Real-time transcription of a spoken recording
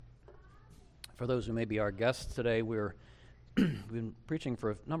For those who may be our guests today, we've been preaching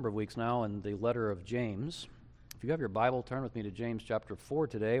for a number of weeks now in the letter of James. If you have your Bible, turn with me to James chapter 4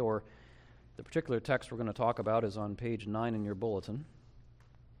 today, or the particular text we're going to talk about is on page 9 in your bulletin.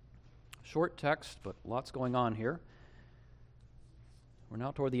 Short text, but lots going on here. We're now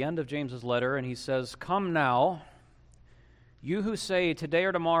toward the end of James's letter, and he says, "Come now, you who say, today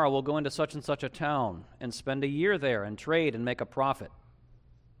or tomorrow we'll go into such and such a town and spend a year there and trade and make a profit.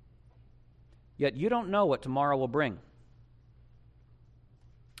 Yet you don't know what tomorrow will bring.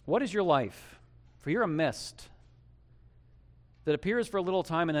 What is your life? For you're a mist that appears for a little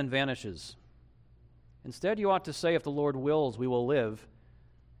time and then vanishes. Instead, you ought to say, if the Lord wills, we will live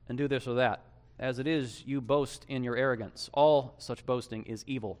and do this or that. As it is, you boast in your arrogance. All such boasting is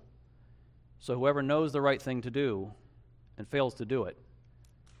evil. So whoever knows the right thing to do and fails to do it,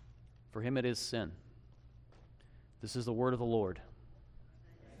 for him it is sin." This is the word of the Lord.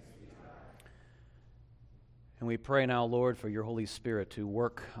 And we pray now, Lord, for your Holy Spirit to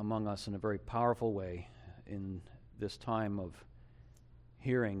work among us in a very powerful way in this time of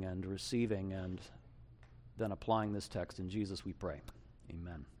hearing and receiving and then applying this text. In Jesus we pray.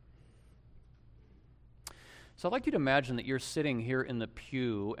 Amen. So I'd like you to imagine that you're sitting here in the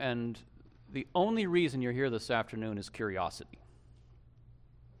pew and the only reason you're here this afternoon is curiosity.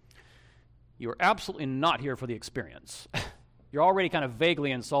 You're absolutely not here for the experience. You're already kind of vaguely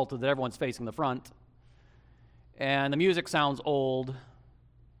insulted that everyone's facing the front. And the music sounds old,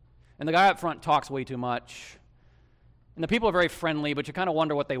 and the guy up front talks way too much, and the people are very friendly, but you kind of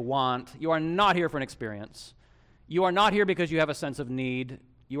wonder what they want. You are not here for an experience. You are not here because you have a sense of need.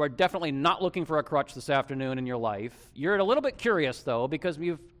 You are definitely not looking for a crutch this afternoon in your life. You're a little bit curious, though, because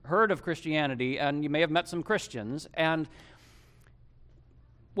you've heard of Christianity, and you may have met some Christians, and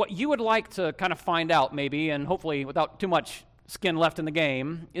what you would like to kind of find out, maybe, and hopefully without too much skin left in the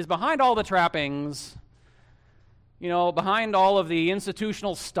game, is behind all the trappings, behind all of the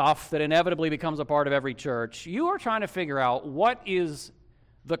institutional stuff that inevitably becomes a part of every church, you are trying to figure out what is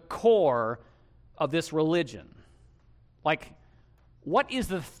the core of this religion. Like, what is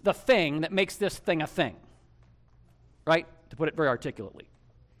the thing that makes this thing a thing? Right? To put it very articulately.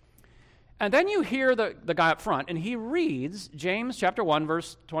 And then you hear the guy up front, and he reads James chapter 1,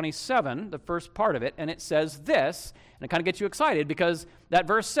 verse 27, the first part of it, and it says this, and it kind of gets you excited because that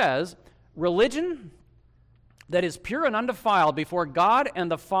verse says, "Religion that is pure and undefiled before God and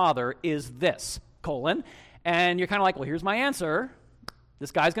the Father is this, : and you're kind of like, well, here's my answer.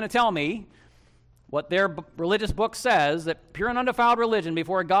 This guy's going to tell me what their religious book says, that pure and undefiled religion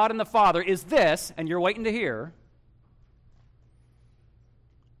before God and the Father is this, and you're waiting to hear,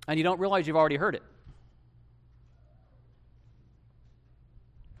 and you don't realize you've already heard it.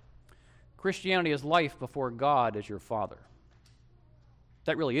 Christianity is life before God as your Father.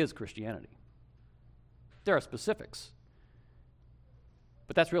 That really is Christianity. There are specifics,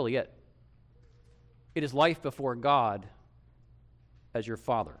 but that's really it. It is life before God as your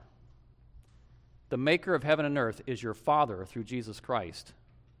Father. The maker of heaven and earth is your Father through Jesus Christ,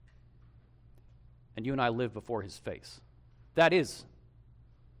 and you and I live before his face. That's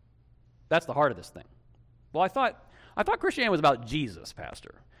the heart of this thing. Well, I thought Christianity was about Jesus,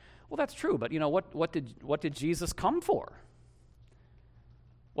 Pastor. Well, that's true, but what did Jesus come for?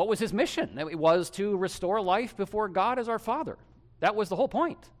 What was his mission? It was to restore life before God as our Father. That was the whole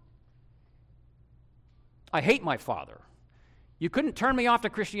point. I hate my Father. You couldn't turn me off to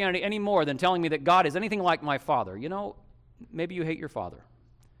Christianity any more than telling me that God is anything like my Father. Maybe you hate your Father.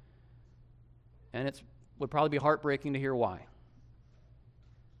 And it would probably be heartbreaking to hear why.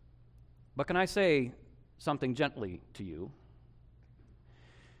 But can I say something gently to you?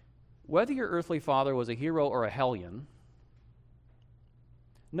 Whether your earthly father was a hero or a hellion,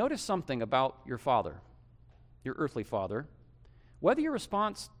 notice something about your father, your earthly father. Whether your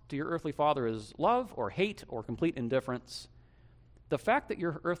response to your earthly father is love or hate or complete indifference, the fact that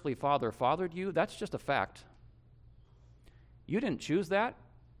your earthly father fathered you, that's just a fact. You didn't choose that,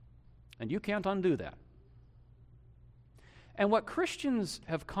 and you can't undo that. And what Christians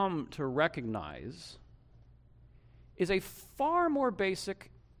have come to recognize is a far more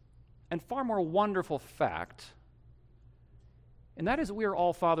basic and far more wonderful fact, and that is that we are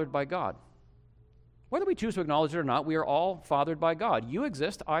all fathered by God. Whether we choose to acknowledge it or not, we are all fathered by God. You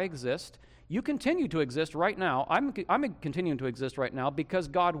exist, I exist. You continue to exist right now. I'm continuing to exist right now because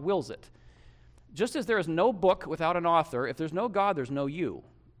God wills it. Just as there is no book without an author, if there's no God, there's no you.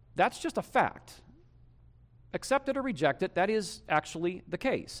 That's just a fact. Accept it or reject it, that is actually the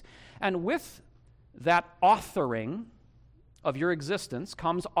case. And with that authoring of your existence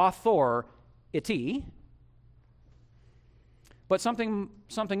comes authority. but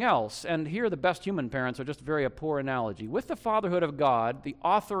something else. And here the best human parents are just very a poor analogy. With the fatherhood of God, the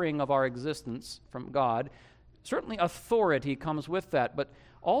authoring of our existence from God, certainly authority comes with that, but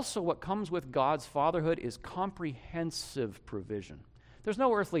also what comes with God's fatherhood is comprehensive provision. There's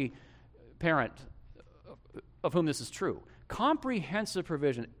no earthly parent of whom this is true. Comprehensive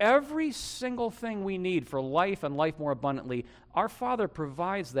provision. Every single thing we need for life and life more abundantly, our Father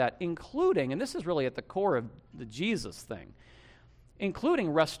provides that, including, and this is really at the core of the Jesus thing, including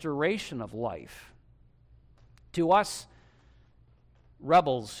restoration of life. To us,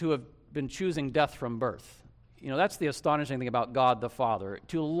 rebels who have been choosing death from birth, that's the astonishing thing about God the Father.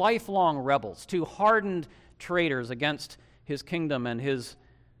 To lifelong rebels, to hardened traitors against his kingdom and his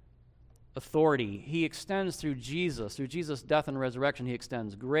authority, he extends through Jesus' death and resurrection, he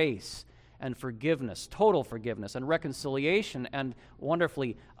extends grace and forgiveness, total forgiveness and reconciliation, and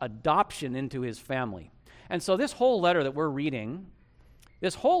wonderfully adoption into his family. And so this whole letter that we're reading,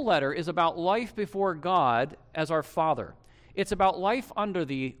 this whole letter is about life before God as our Father. It's about life under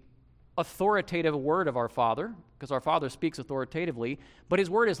the authoritative word of our Father, because our Father speaks authoritatively, but his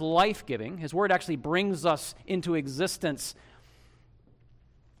word is life-giving. His word actually brings us into existence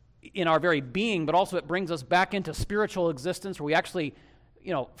in our very being, but also it brings us back into spiritual existence where we actually,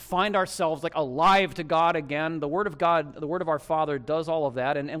 find ourselves like alive to God again. The Word of God, the Word of our Father does all of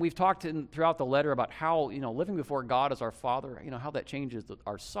that. And we've talked throughout the letter about how, living before God as our Father, how that changes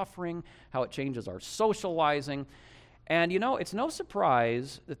our suffering, how it changes our socializing. And, it's no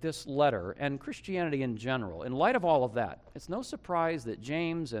surprise that this letter and Christianity in general, in light of all of that, it's no surprise that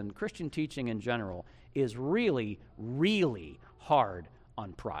James and Christian teaching in general is really, really hard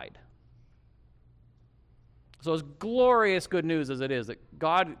on pride. So as glorious good news as it is that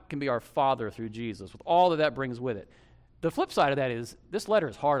God can be our Father through Jesus, with all that brings with it, the flip side of that is this letter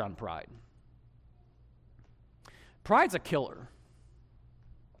is hard on pride. Pride's a killer.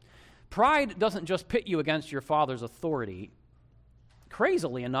 Pride doesn't just pit you against your Father's authority.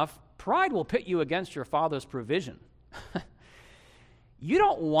 Crazily enough, pride will pit you against your Father's provision. You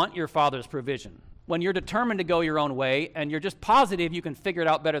don't want your Father's provision. When you're determined to go your own way and you're just positive you can figure it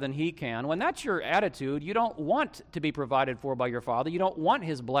out better than he can, when that's your attitude, you don't want to be provided for by your Father. You don't want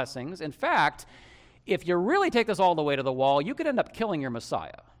his blessings. In fact, if you really take this all the way to the wall, you could end up killing your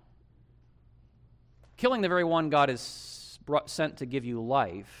Messiah. Killing the very one God is sent to give you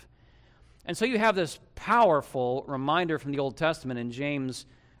life. And so you have this powerful reminder from the Old Testament in James,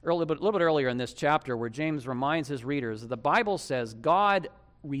 a little bit earlier in this chapter, where James reminds his readers that the Bible says God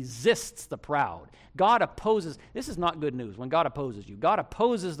resists the proud. God opposes. This is not good news when God opposes you. God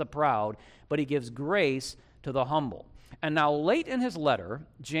opposes the proud, but he gives grace to the humble. And now late in his letter,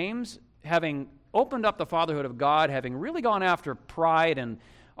 James, having opened up the fatherhood of God, having really gone after pride and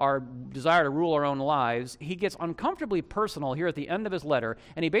our desire to rule our own lives, he gets uncomfortably personal here at the end of his letter,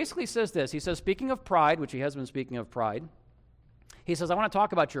 and he basically says this. He says, speaking of pride, which he has been speaking of pride, he says, I want to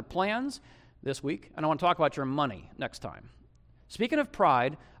talk about your plans this week, and I want to talk about your money next time. Speaking of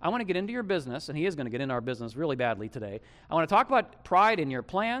pride, I want to get into your business, and he is going to get into our business really badly today. I want to talk about pride in your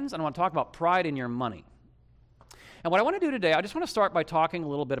plans, and I want to talk about pride in your money. And what I want to do today, I just want to start by talking a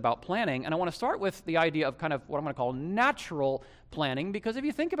little bit about planning, and I want to start with the idea of kind of what I'm going to call natural planning, because if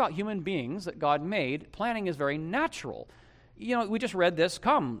you think about human beings that God made, planning is very natural. We just read this,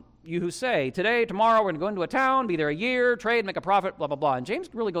 come, you who say, today, tomorrow, we're going to go into a town, be there a year, trade, make a profit, blah, blah, blah. And James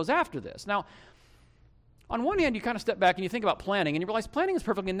really goes after this. Now, on one hand, you kind of step back and you think about planning, and you realize planning is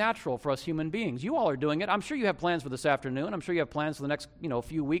perfectly natural for us human beings. You all are doing it. I'm sure you have plans for this afternoon. I'm sure you have plans for the next,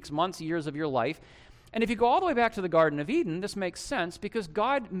 few weeks, months, years of your life. And if you go all the way back to the Garden of Eden, this makes sense because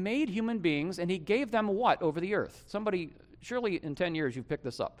God made human beings, and he gave them what over the earth? Somebody, surely in 10 years you've picked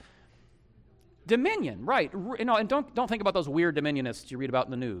this up. Dominion, right. And don't think about those weird dominionists you read about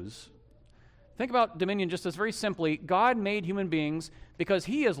in the news. Think about dominion just as very simply, God made human beings because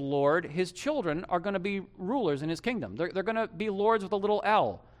he is Lord. His children are going to be rulers in his kingdom. They're going to be lords with a little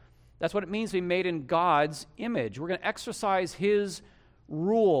L. That's what it means to be made in God's image. We're going to exercise his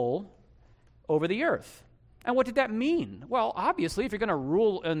rule over the earth. And what did that mean? Well, obviously, if you're going to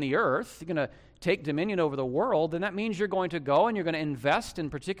rule in the earth, you're going to take dominion over the world, then that means you're going to go and you're going to invest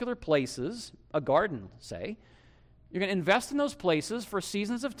in particular places, a garden, say. You're going to invest in those places for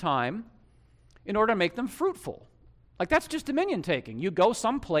seasons of time in order to make them fruitful. Like that's just dominion taking. You go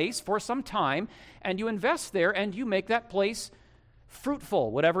someplace for some time and you invest there and you make that place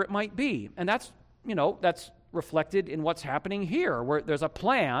fruitful, whatever it might be. And that's reflected in what's happening here, where there's a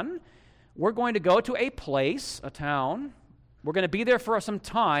plan. We're going to go to a place, a town. We're going to be there for some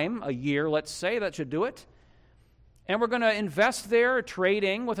time, a year, let's say. That should do it. And we're going to invest there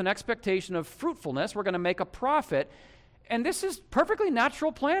trading with an expectation of fruitfulness. We're going to make a profit. And this is perfectly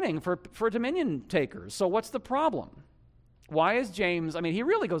natural planning for dominion takers. So what's the problem? Why is James, he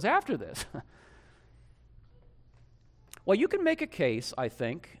really goes after this. Well, you can make a case, I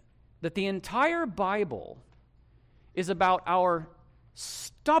think, that the entire Bible is about our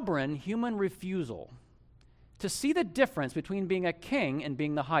stubborn human refusal to see the difference between being a king and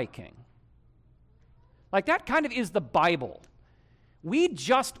being the high king. Like, that kind of is the Bible. We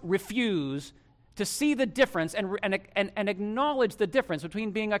just refuse to see the difference and acknowledge the difference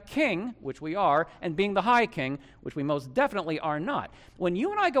between being a king, which we are, and being the high king, which we most definitely are not. When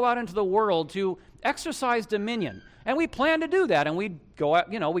you and I go out into the world to exercise dominion, and we plan to do that, and we go out,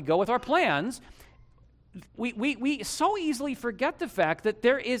 we go with our plans, we so easily forget the fact that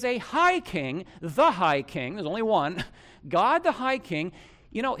there is a high king, the high king, there's only one, God the high king.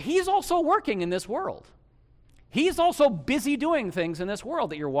 He's also working in this world. He's also busy doing things in this world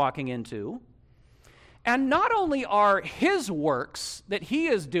that you're walking into. And not only are his works that he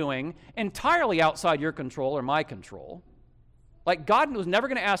is doing entirely outside your control or my control, like God was never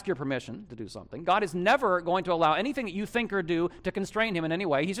going to ask your permission to do something. God is never going to allow anything that you think or do to constrain him in any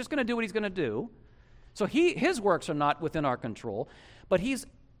way. He's just going to do what he's going to do. So his works are not within our control. But he's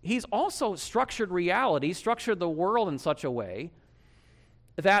also structured reality, structured the world in such a way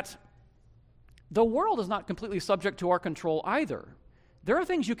that the world is not completely subject to our control either. There are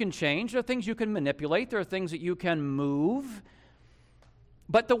things you can change, there are things you can manipulate, there are things that you can move,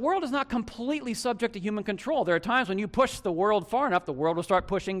 but the world is not completely subject to human control. There are times when you push the world far enough, the world will start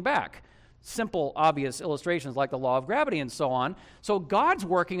pushing back. Simple, obvious illustrations like the law of gravity and so on. So God's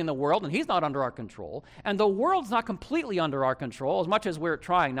working in the world, and he's not under our control, and the world's not completely under our control as much as we're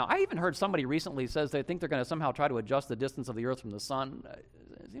trying. Now, I even heard somebody recently says they think they're going to somehow try to adjust the distance of the earth from the sun.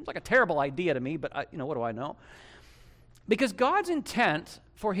 It seems like a terrible idea to me, but what do I know? Because God's intent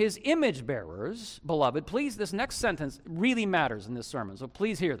for his image bearers, beloved, please, this next sentence really matters in this sermon, so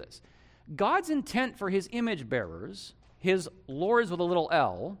please hear this. God's intent for his image bearers, his lords with a little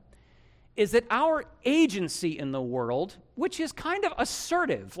L, is that our agency in the world, which is kind of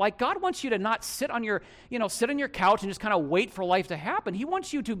assertive, like God wants you to not sit on your couch and just kind of wait for life to happen. He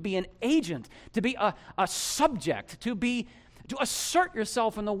wants you to be an agent, to be a subject, to assert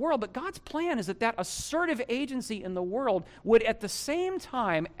yourself in the world. But God's plan is that assertive agency in the world would at the same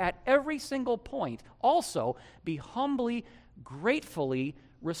time, at every single point, also be humbly, gratefully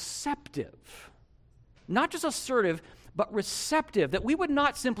receptive. Not just assertive, but receptive, that we would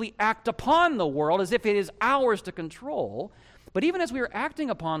not simply act upon the world as if it is ours to control, but even as we are acting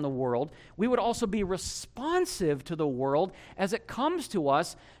upon the world, we would also be responsive to the world as it comes to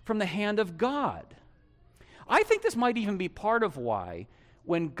us from the hand of God. I think this might even be part of why,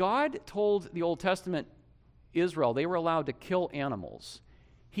 when God told the Old Testament Israel they were allowed to kill animals,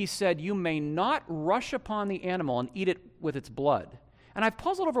 he said, "You may not rush upon the animal and eat it with its blood." And I've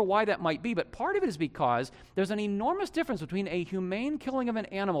puzzled over why that might be, but part of it is because there's an enormous difference between a humane killing of an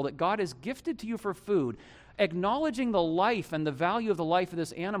animal that God has gifted to you for food, acknowledging the life and the value of the life of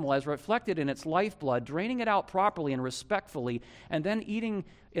this animal as reflected in its lifeblood, draining it out properly and respectfully, and then eating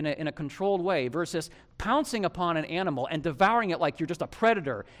in a controlled way, versus pouncing upon an animal and devouring it like you're just a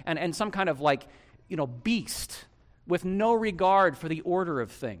predator and some kind of beast with no regard for the order of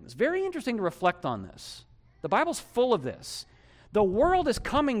things. Very interesting to reflect on this. The Bible's full of this. The world is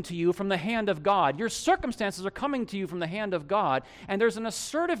coming to you from the hand of God. Your circumstances are coming to you from the hand of God. And there's an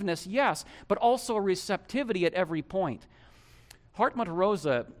assertiveness, yes, but also a receptivity at every point. Hartmut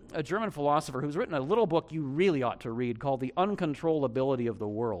Rosa, a German philosopher who's written a little book you really ought to read called The Uncontrollability of the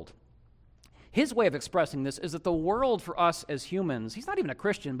World. His way of expressing this is that the world for us as humans, he's not even a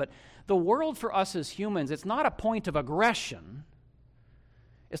Christian, but the world for us as humans, it's not a point of aggression.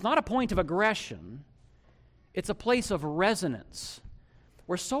 It's not a point of aggression. It's a place of resonance,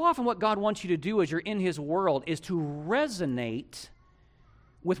 where so often what God wants you to do as you're in his world is to resonate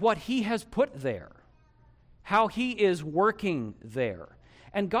with what he has put there, how he is working there.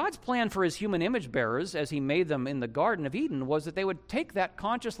 And God's plan for his human image bearers, as he made them in the Garden of Eden, was that they would take that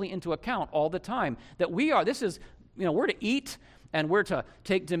consciously into account all the time, that we're to eat, and we're to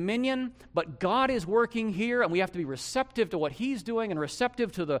take dominion, but God is working here, and we have to be receptive to what he's doing and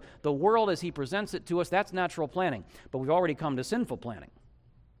receptive to the world as he presents it to us. That's natural planning. But we've already come to sinful planning,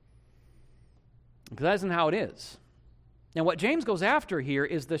 because that isn't how it is. And what James goes after here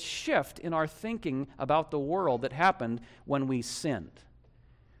is the shift in our thinking about the world that happened when we sinned.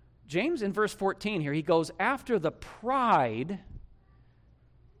 James, in verse 14 here, he goes after the pride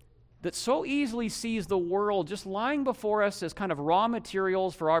that so easily sees the world just lying before us as kind of raw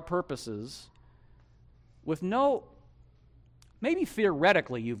materials for our purposes, with no Maybe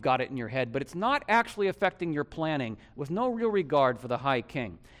theoretically you've got it in your head, but it's not actually affecting your planning with no real regard for the high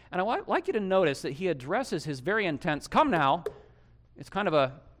king. And I'd like you to notice that he addresses his very intense, come now. It's kind of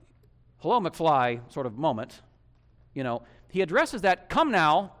a hello McFly sort of moment. You know, he addresses that, come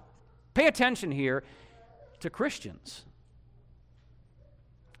now, pay attention here, to Christians.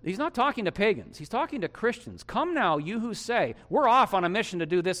 He's not talking to pagans. He's talking to Christians. Come now, you who say, we're off on a mission to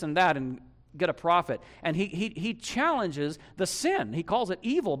do this and that and get a profit. And he challenges the sin. He calls it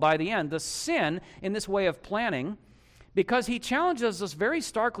evil by the end, the sin in this way of planning, because he challenges us very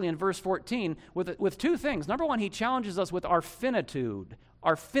starkly in verse 14 with two things. Number one, he challenges us with our finitude,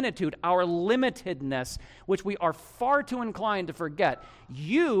 our limitedness, which we are far too inclined to forget.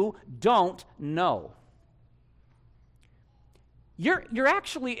 You don't know. You're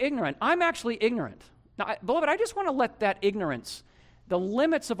actually ignorant. I'm actually ignorant. Now, beloved, I just want to let that ignorance, the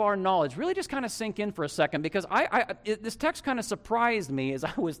limits of our knowledge, really just kind of sink in for a second, because this text kind of surprised me as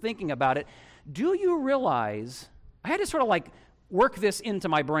I was thinking about it. Do you realize, I had to sort of like work this into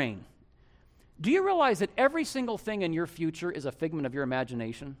my brain. Do you realize that every single thing in your future is a figment of your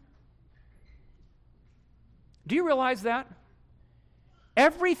imagination? Do you realize that?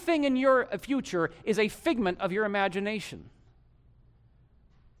 Everything in your future is a figment of your imagination.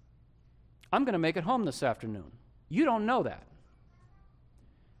 I'm going to make it home this afternoon. You don't know that.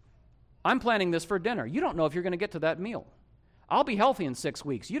 I'm planning this for dinner. You don't know if you're going to get to that meal. I'll be healthy in 6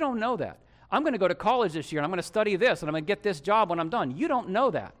 weeks. You don't know that. I'm going to go to college this year, and I'm going to study this, and I'm going to get this job when I'm done. You don't know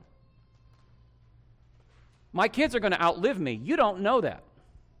that. My kids are going to outlive me. You don't know that.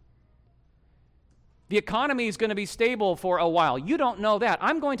 The economy is going to be stable for a while. You don't know that.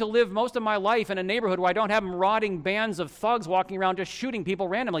 I'm going to live most of my life in a neighborhood where I don't have marauding bands of thugs walking around just shooting people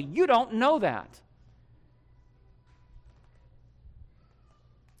randomly. You don't know that.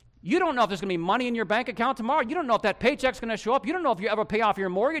 You don't know if there's going to be money in your bank account tomorrow. You don't know if that paycheck's going to show up. You don't know if you ever pay off your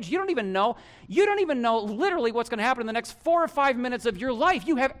mortgage. You don't even know literally what's going to happen in the next 4 or 5 minutes of your life.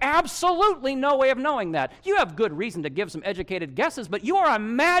 You have absolutely no way of knowing that. You have good reason to give some educated guesses, but you are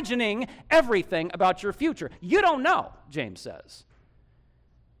imagining everything about your future. You don't know, James says.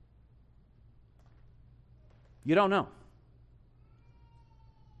 You don't know.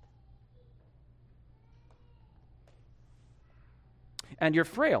 And you're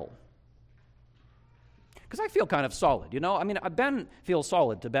frail. Because I feel kind of solid, you know? I mean, Ben feels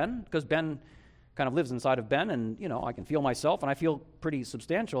solid to Ben, because Ben kind of lives inside of Ben, and, you know, I can feel myself, and I feel pretty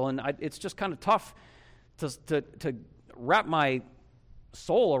substantial, and it's just kind of tough to wrap my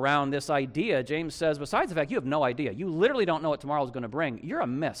soul around this idea. James says, besides the fact you have no idea, you literally don't know what tomorrow is going to bring, you're a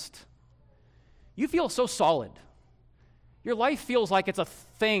mist. You feel so solid. Your life feels like it's a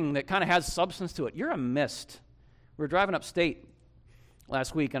thing that kind of has substance to it. You're a mist. We were driving upstate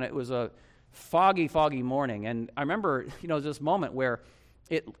last week, and it was a foggy morning, and I remember, you know, this moment where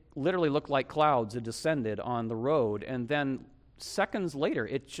it literally looked like clouds had descended on the road, and then seconds later,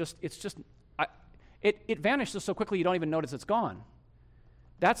 it vanishes so quickly you don't even notice it's gone.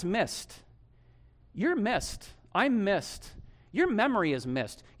 That's mist. You're mist. I'm mist. Your memory is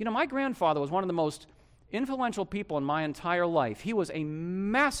mist. You know, my grandfather was one of the most influential people in my entire life. He was a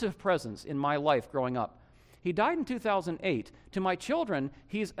massive presence in my life growing up. He died in 2008. To my children,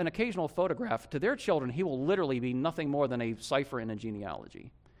 he's an occasional photograph. To their children, he will literally be nothing more than a cipher in a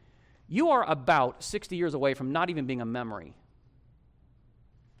genealogy. You are about 60 years away from not even being a memory.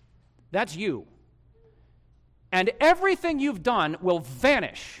 That's you. And everything you've done will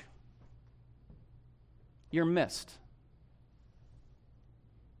vanish. You're missed.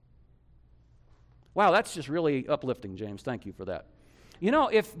 Wow, that's just really uplifting, James. Thank you for that. You know,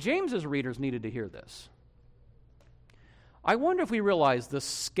 if James's readers needed to hear this, I wonder if we realize the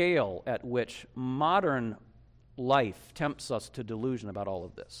scale at which modern life tempts us to delusion about all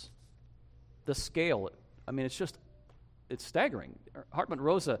of this. The scale, I mean, it's staggering. Hartmut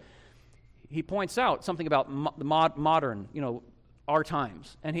Rosa, he points out something about the modern, you know, our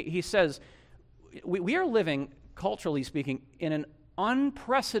times. And he says, we are living, culturally speaking, in an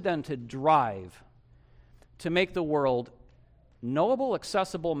unprecedented drive to make the world knowable,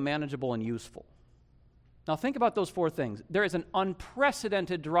 accessible, manageable, and useful. Now think about those four things. There is an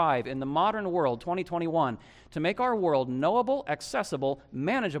unprecedented drive in the modern world, 2021, to make our world knowable, accessible,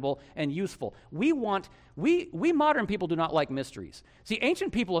 manageable, and useful. We want We modern people do not like mysteries. See,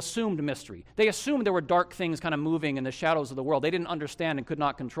 ancient people assumed mystery. They assumed there were dark things kind of moving in the shadows of the world. They didn't understand and could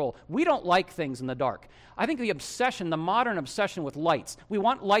not control. We don't like things in the dark. I think the modern obsession with lights, we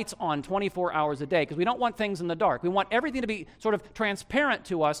want lights on 24 hours a day because we don't want things in the dark. We want everything to be sort of transparent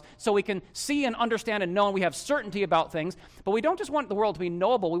to us so we can see and understand and know, and we have certainty about things. But we don't just want the world to be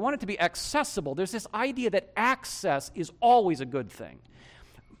knowable. We want it to be accessible. There's this idea that access is always a good thing.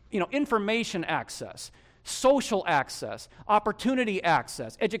 Information access, social access, opportunity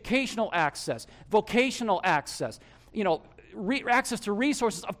access, educational access, vocational access, access to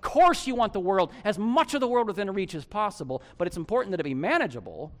resources. Of course you want the world, as much of the world within reach as possible, but it's important that it be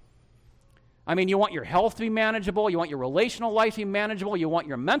manageable. I mean, you want your health to be manageable, you want your relational life to be manageable, you want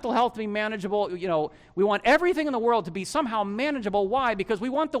your mental health to be manageable. We want everything in the world to be somehow manageable. Why? Because we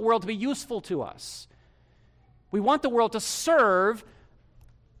want the world to be useful to us. We want the world to serve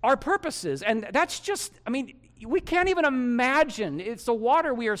our purposes. And that's just, we can't even imagine. It's the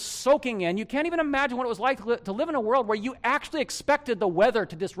water we are soaking in. You can't even imagine what it was like to live in a world where you actually expected the weather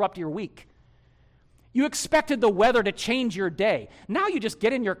to disrupt your week. You expected the weather to change your day. Now you just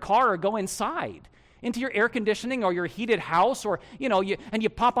get in your car or go inside into your air conditioning or your heated house, or you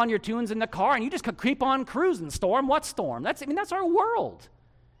pop on your tunes in the car and you just creep on cruising. Storm? What storm? That's our world.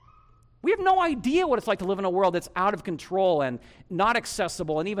 We have no idea what it's like to live in a world that's out of control and not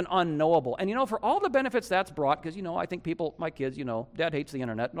accessible and even unknowable. And for all the benefits that's brought, because I think my kids, Dad hates the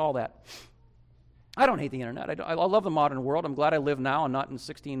internet and all that. I don't hate the internet. I love the modern world. I'm glad I live now and not in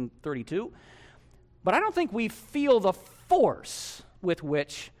 1632. But I don't think we feel the force with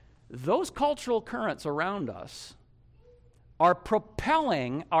which those cultural currents around us are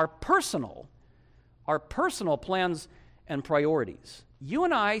propelling our personal plans and priorities. You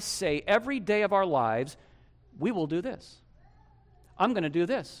and I say every day of our lives, we will do this. I'm going to do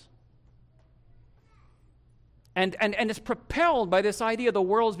this. And it's propelled by this idea the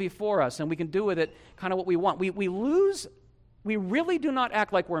world's before us and we can do with it kind of what we want. We really do not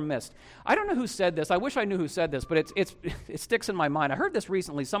act like we're missed. I don't know who said this. I wish I knew who said this, but it sticks in my mind. I heard this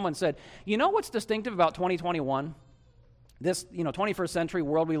recently. Someone said, what's distinctive about 2021? This 21st century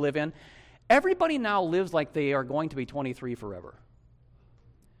world we live in? Everybody now lives like they are going to be 23 forever.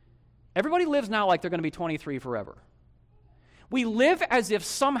 Everybody lives now like they're going to be 23 forever. We live as if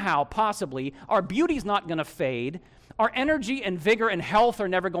somehow, possibly, our beauty's not going to fade, our energy and vigor and health are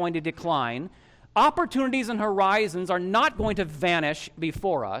never going to decline, opportunities and horizons are not going to vanish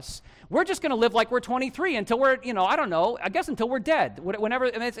before us. We're just going to live like we're 23 until we're, until we're dead. Whenever,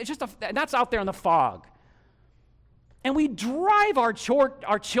 and it's just that's out there in the fog. And we drive our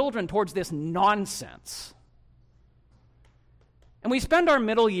children towards this nonsense. And we spend our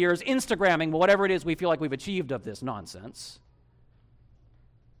middle years Instagramming whatever it is we feel like we've achieved of this nonsense.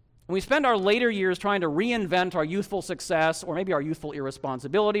 And we spend our later years trying to reinvent our youthful success or maybe our youthful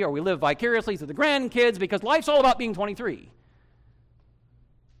irresponsibility, or we live vicariously through the grandkids because life's all about being 23.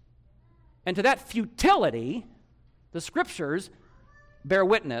 And to that futility, the scriptures bear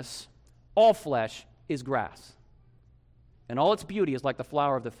witness, all flesh is grass. And all its beauty is like the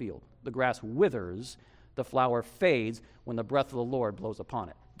flower of the field. The grass withers, the flower fades when the breath of the Lord blows upon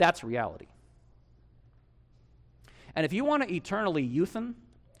it. That's reality. And if you want to eternally youthen,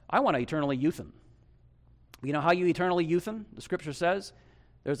 I want to eternally youthen. You know how you eternally youthen? The scripture says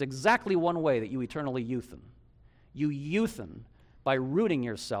there's exactly one way that you eternally youthen. You youthen by rooting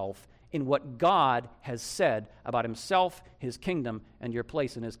yourself in what God has said about himself, his kingdom, and your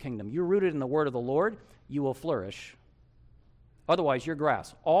place in his kingdom. You're rooted in the word of the Lord, you will flourish. Otherwise, you're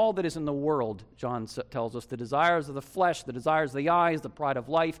grass. All that is in the world, John tells us, the desires of the flesh, the desires of the eyes, the pride of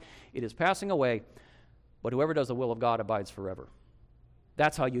life, it is passing away, but whoever does the will of God abides forever.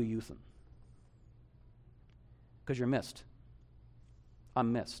 That's how you youthen. Because you're missed.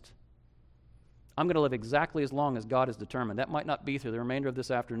 I'm missed. I'm going to live exactly as long as God has determined. That might not be through the remainder of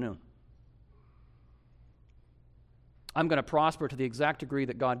this afternoon. I'm going to prosper to the exact degree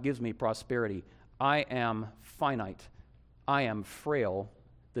that God gives me prosperity. I am finite. I am frail.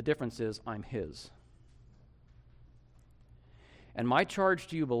 The difference is I'm his. And my charge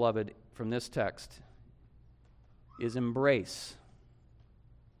to you, beloved, from this text is embrace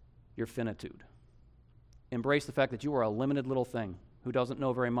your finitude. Embrace the fact that you are a limited little thing who doesn't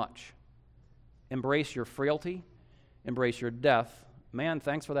know very much. Embrace your frailty. Embrace your death. Man,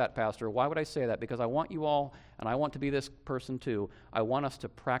 thanks for that, Pastor. Why would I say that? Because I want you all, and I want to be this person too, I want us to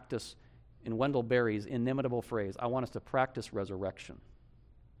practice, in Wendell Berry's inimitable phrase, I want us to practice resurrection.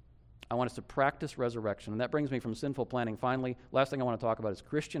 I want us to practice resurrection. And that brings me from sinful planning. Finally, last thing I want to talk about is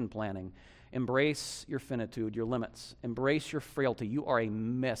Christian planning. Embrace your finitude, your limits. Embrace your frailty. You are a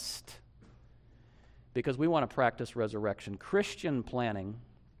mist. because we want to practice resurrection. Christian planning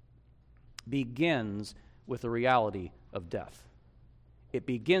begins with the reality of death. It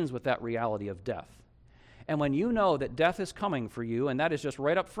begins with that reality of death. And when you know that death is coming for you, and that is just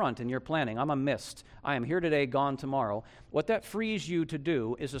right up front in your planning, I'm a mist, I am here today, gone tomorrow, what that frees you to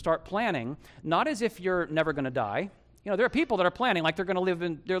do is to start planning, not as if you're never going to die. You know, there are people that are planning like they're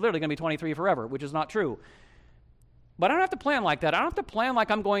literally going to be 23 forever, which is not true. But I don't have to plan like that. I don't have to plan like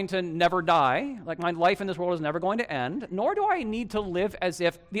I'm going to never die, like my life in this world is never going to end, nor do I need to live as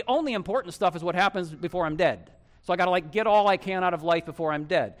if the only important stuff is what happens before I'm dead. So I got to get all I can out of life before I'm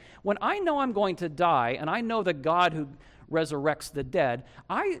dead. When I know I'm going to die, and I know the God who resurrects the dead,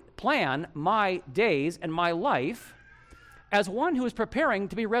 I plan my days and my life as one who is preparing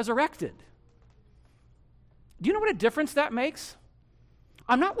to be resurrected. Do you know what a difference that makes?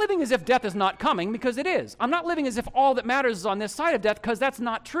 I'm not living as if death is not coming, because it is. I'm not living as if all that matters is on this side of death, because that's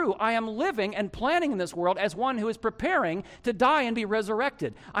not true. I am living and planning in this world as one who is preparing to die and be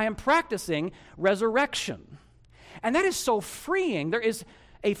resurrected. I am practicing resurrection. And that is so freeing. There is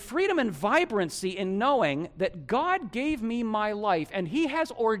a freedom and vibrancy in knowing that God gave me my life, and He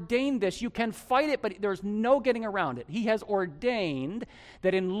has ordained this. You can fight it, but there's no getting around it. He has ordained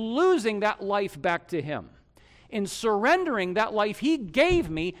that in losing that life back to Him, in surrendering that life He gave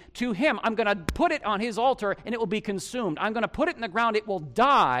me to Him, I'm going to put it on His altar and it will be consumed. I'm going to put it in the ground, it will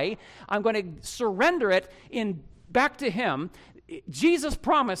die. I'm going to surrender it back to Him. Jesus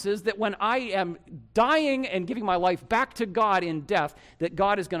promises that when I am dying and giving my life back to God in death, that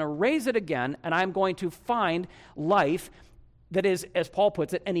God is going to raise it again, and I'm going to find life that is, as Paul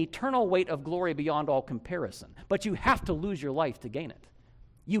puts it, an eternal weight of glory beyond all comparison. But you have to lose your life to gain it.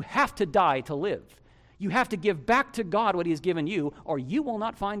 You have to die to live. You have to give back to God what He has given you, or you will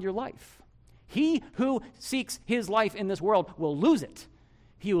not find your life. He who seeks his life in this world will lose it.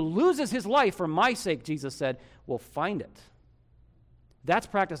 He who loses his life for my sake, Jesus said, will find it. That's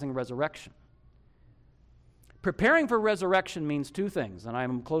practicing resurrection. Preparing for resurrection means two things, and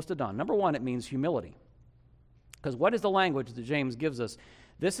I'm close to done. Number one, it means humility. Because what is the language that James gives us?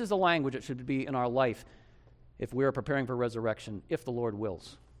 This is the language that should be in our life if we are preparing for resurrection, if the Lord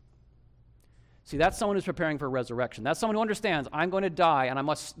wills. See, that's someone who's preparing for resurrection. That's someone who understands, I'm going to die, and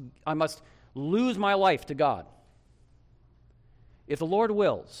I must lose my life to God. If the Lord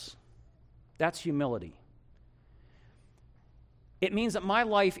wills, that's humility. It means that my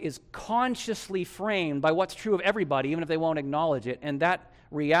life is consciously framed by what's true of everybody, even if they won't acknowledge it. And that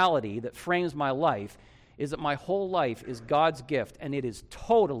reality that frames my life is that my whole life is God's gift, and it is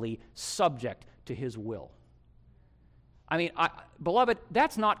totally subject to His will. I mean, beloved,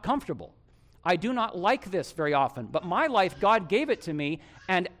 that's not comfortable. I do not like this very often, but my life, God gave it to me,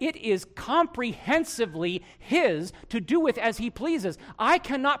 and it is comprehensively His to do with as He pleases. I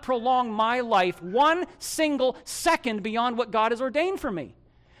cannot prolong my life one single second beyond what God has ordained for me.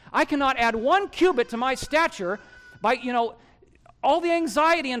 I cannot add 1 cubit to my stature by, all the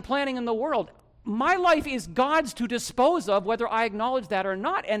anxiety and planning in the world. My life is God's to dispose of, whether I acknowledge that or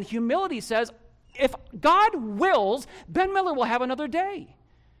not. And humility says, if God wills, Ben Miller will have another day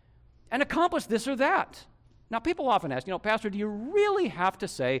and accomplish this or that. Now, people often ask, Pastor, do you really have to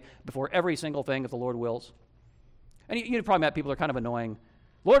say before every single thing if the Lord wills? And you've probably met people that are kind of annoying.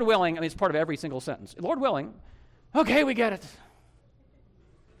 Lord willing, it's part of every single sentence. Lord willing, okay, we get it.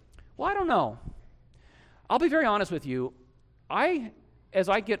 Well, I don't know. I'll be very honest with you. As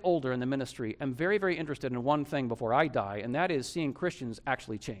I get older in the ministry, am very, very interested in one thing before I die, and that is seeing Christians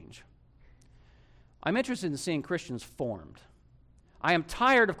actually change. I'm interested in seeing Christians formed. I am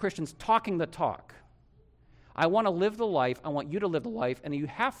tired of Christians talking the talk. I want to live the life. I want you to live the life, and you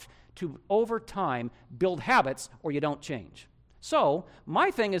have to, over time, build habits or you don't change. So, my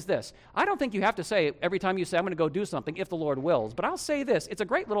thing is this. I don't think you have to say every time you say, I'm going to go do something, if the Lord wills, but I'll say this. It's a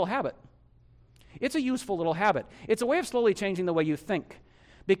great little habit. It's a useful little habit. It's a way of slowly changing the way you think.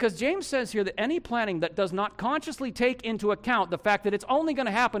 Because James says here that any planning that does not consciously take into account the fact that it's only going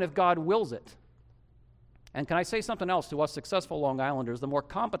to happen if God wills it. And can I say something else to us successful Long Islanders? The more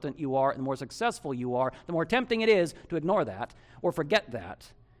competent you are and the more successful you are, the more tempting it is to ignore that or forget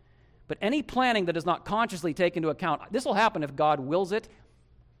that. But any planning that does not consciously take into account, this will happen if God wills it,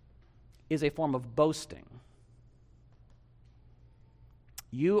 is a form of boasting.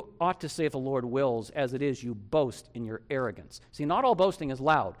 You ought to say if the Lord wills, as it is, you boast in your arrogance. See, not all boasting is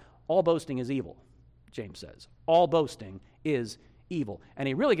loud. All boasting is evil, James says. All boasting is evil. And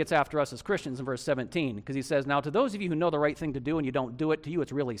he really gets after us as Christians in verse 17, because he says, now to those of you who know the right thing to do and you don't do it, to you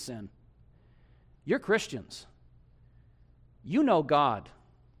it's really sin. You're Christians. You know God.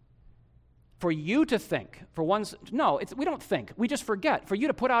 For you to think, we don't think, we just forget. For you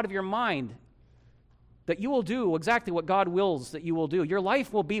to put out of your mind that you will do exactly what God wills that you will do. Your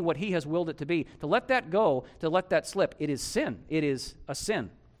life will be what He has willed it to be. To let that go, to let that slip, it is sin. It is a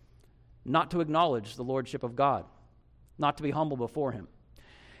sin not to acknowledge the lordship of God, not to be humble before Him.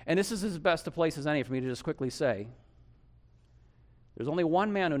 And this is as best a place as any for me to just quickly say, there's only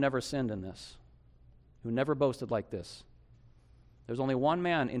one man who never sinned in this, who never boasted like this. There's only one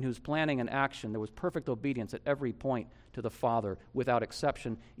man in whose planning and action there was perfect obedience at every point to the Father, without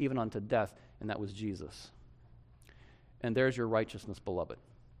exception, even unto death, and that was Jesus. And there's your righteousness, beloved.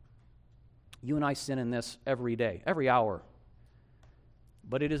 You and I sin in this every day, every hour.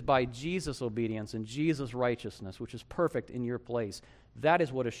 But it is by Jesus' obedience and Jesus' righteousness, which is perfect in your place, that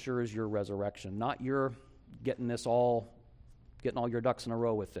is what assures your resurrection, not your getting all your ducks in a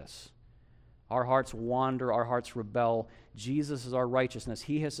row with this. Our hearts wander, our hearts rebel. Jesus is our righteousness.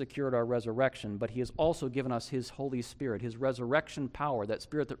 He has secured our resurrection, but He has also given us His Holy Spirit, His resurrection power, that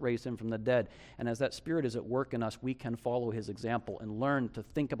Spirit that raised Him from the dead. And as that Spirit is at work in us, we can follow His example and learn to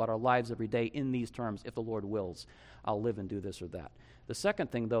think about our lives every day in these terms. If the Lord wills, I'll live and do this or that. The second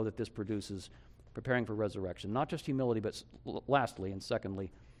thing, though, that this produces, preparing for resurrection, not just humility, but lastly and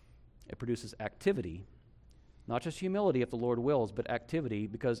secondly, it produces activity. Not just humility if the Lord wills, but activity,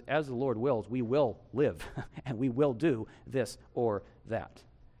 because as the Lord wills, we will live and we will do this or that.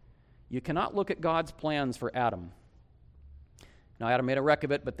 You cannot look at God's plans for Adam. Now, Adam made a wreck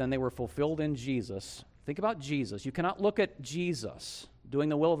of it, but then they were fulfilled in Jesus. Think about Jesus. You cannot look at Jesus doing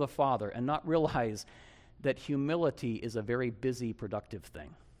the will of the Father and not realize that humility is a very busy, productive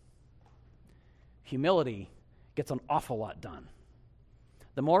thing. Humility gets an awful lot done.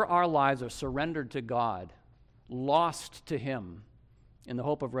 The more our lives are surrendered to God, lost to Him in the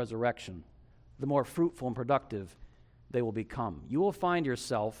hope of resurrection, the more fruitful and productive they will become. You will find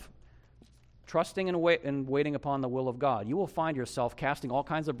yourself trusting and waiting upon the will of God. You will find yourself casting all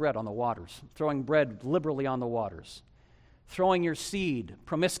kinds of bread on the waters, throwing bread liberally on the waters, throwing your seed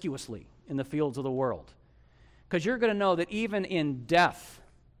promiscuously in the fields of the world. Because you're going to know that even in death,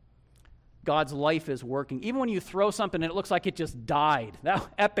 God's life is working. Even when you throw something and it looks like it just died, that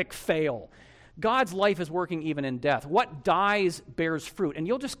epic fail, God's life is working even in death. What dies bears fruit, and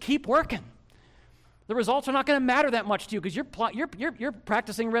you'll just keep working. The results are not going to matter that much to you because you're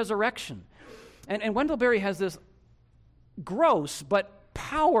practicing resurrection. And Wendell Berry has this gross but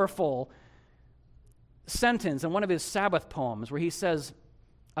powerful sentence in one of his Sabbath poems where he says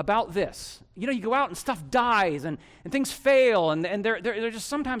about this. You know, you go out and stuff dies and things fail, and they're just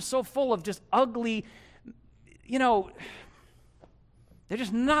sometimes so full of just ugly, they're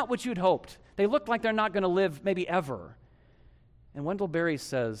just not what you'd hoped. They look like they're not going to live maybe ever. And Wendell Berry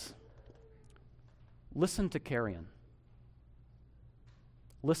says, listen to carrion.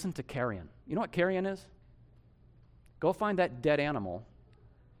 Listen to carrion. You know what carrion is? Go find that dead animal,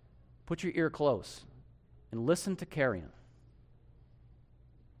 put your ear close, and listen to carrion.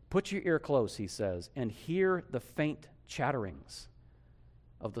 Put your ear close, he says, and hear the faint chatterings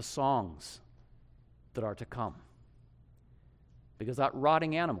of the songs that are to come. Because that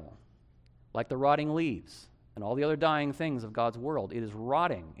rotting animal, like the rotting leaves and all the other dying things of God's world, it is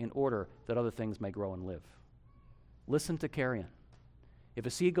rotting in order that other things may grow and live. Listen to carrion. If a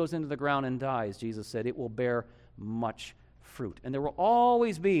seed goes into the ground and dies, Jesus said, it will bear much fruit. And there will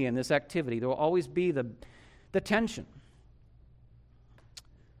always be in this activity, there will always be the tension.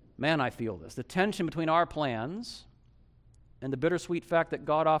 Man, I feel this. The tension between our plans and the bittersweet fact that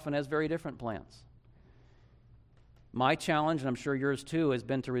God often has very different plans. My challenge, and I'm sure yours too, has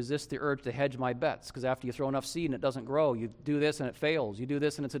been to resist the urge to hedge my bets, because after you throw enough seed and it doesn't grow, you do this and it fails. You do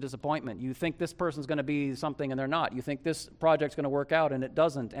this and it's a disappointment. You think this person's going to be something and they're not. You think this project's going to work out and it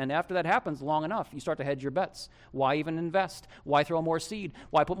doesn't. And after that happens long enough, you start to hedge your bets. Why even invest? Why throw more seed?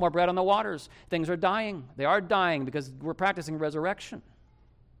 Why put more bread on the waters? Things are dying. They are dying because we're practicing resurrection.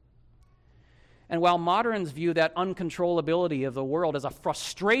 And while moderns view that uncontrollability of the world as a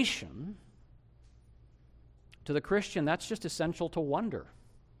frustration, to the Christian, that's just essential to wonder.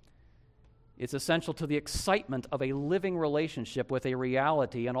 It's essential to the excitement of a living relationship with a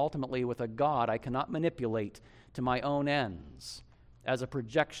reality and ultimately with a God I cannot manipulate to my own ends as a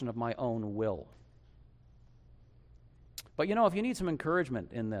projection of my own will. But if you need some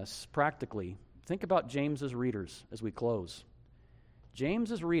encouragement in this, practically, think about James's readers as we close.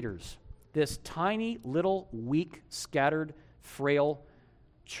 James's readers, this tiny, little, weak, scattered, frail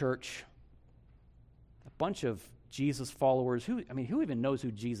church, bunch of Jesus followers. Who even knows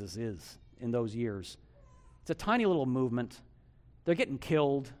who Jesus is in those years? It's a tiny little movement. They're getting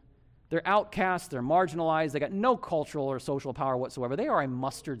killed. They're outcasts. They're marginalized. They got no cultural or social power whatsoever. They are a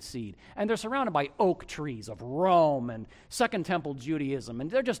mustard seed. And they're surrounded by oak trees of Rome and Second Temple Judaism, and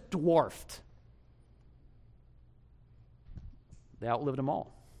they're just dwarfed. They outlived them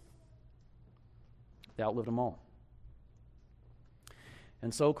all. They outlived them all.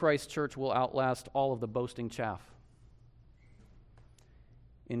 And so Christ's church will outlast all of the boasting chaff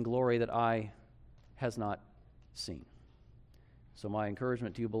in glory that eye has not seen. So my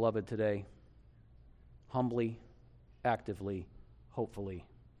encouragement to you, beloved, today, humbly, actively, hopefully,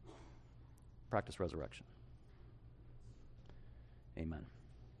 practice resurrection. Amen.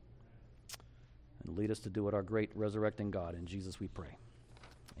 And lead us to do it, our great resurrecting God. In Jesus we pray.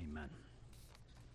 Amen.